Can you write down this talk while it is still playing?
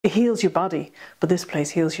It heals your body, but this place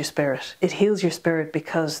heals your spirit. It heals your spirit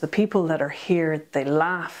because the people that are here, they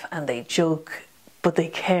laugh and they joke, but they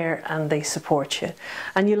care and they support you.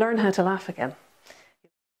 And you learn how to laugh again.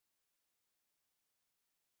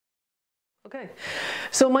 Okay,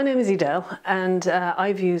 so my name is Edel, and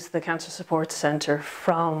I've used the Cancer Support Centre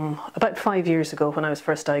from about 5 years ago when I was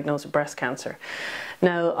first diagnosed with breast cancer.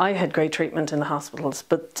 Now, I had great treatment in the hospitals,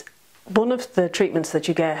 but one of the treatments that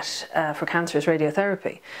you get for cancer is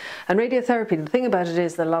radiotherapy. And radiotherapy, the thing about it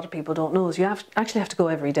is that a lot of people don't know is you actually have to go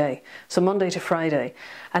every day, so Monday to Friday.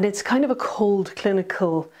 And it's kind of a cold,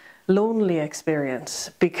 clinical, lonely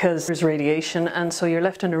experience because there's radiation, and so you're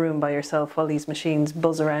left in a room by yourself while these machines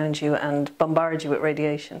buzz around you and bombard you with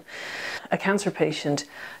radiation. A cancer patient,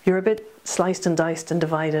 you're a bit sliced and diced and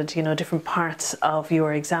divided, you know, different parts of you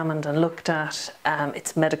are examined and looked at.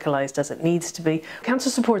 It's medicalised as it needs to be.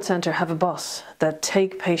 Cancer Support Centre have a bus that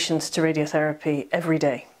take patients to radiotherapy every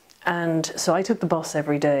day. And so I took the bus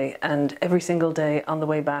every day, and every single day on the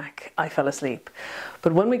way back I fell asleep.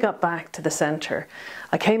 But when we got back to the centre,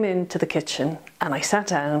 I came into the kitchen and I sat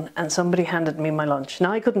down and somebody handed me my lunch.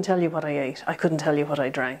 Now, I couldn't tell you what I ate, I couldn't tell you what I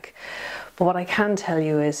drank, but what I can tell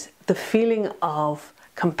you is the feeling of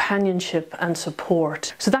companionship and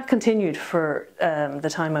support. So that continued for the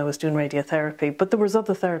time I was doing radiotherapy, but there was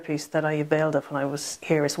other therapies that I availed of when I was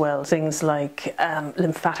here as well. Things like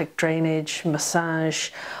lymphatic drainage,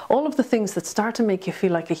 massage, all of the things that start to make you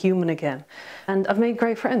feel like a human again. And I've made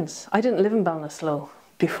great friends. I didn't live in Ballinasloe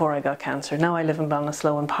before I got cancer. Now I live in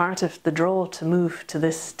Ballinasloe, and part of the draw to move to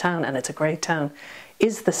this town, and it's a great town,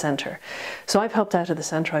 is the centre. So I've helped out at the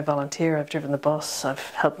centre, I volunteer, I've driven the bus, I've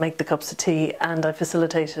helped make the cups of tea, and I've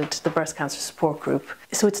facilitated the breast cancer support group.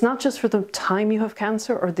 So it's not just for the time you have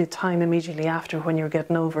cancer or the time immediately after when you're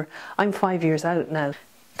getting over. I'm 5 years out now,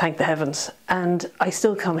 thank the heavens, and I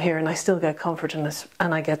still come here and I still get comfort in this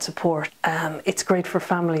and I get support. It's great for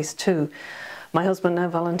families too. My husband now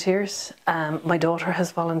volunteers, my daughter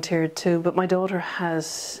has volunteered too, but my daughter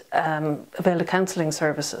has availed counselling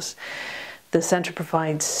services. The centre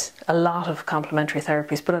provides a lot of complementary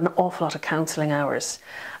therapies, but an awful lot of counselling hours.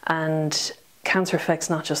 And cancer affects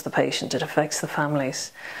not just the patient, it affects the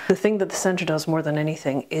families. The thing that the centre does more than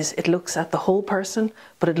anything is it looks at the whole person,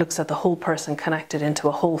 but it looks at the whole person connected into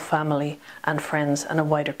a whole family and friends and a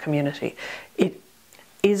wider community. It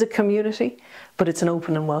is a community, but it's an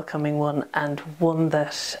open and welcoming one, and one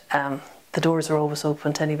that the doors are always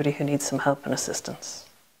open to anybody who needs some help and assistance.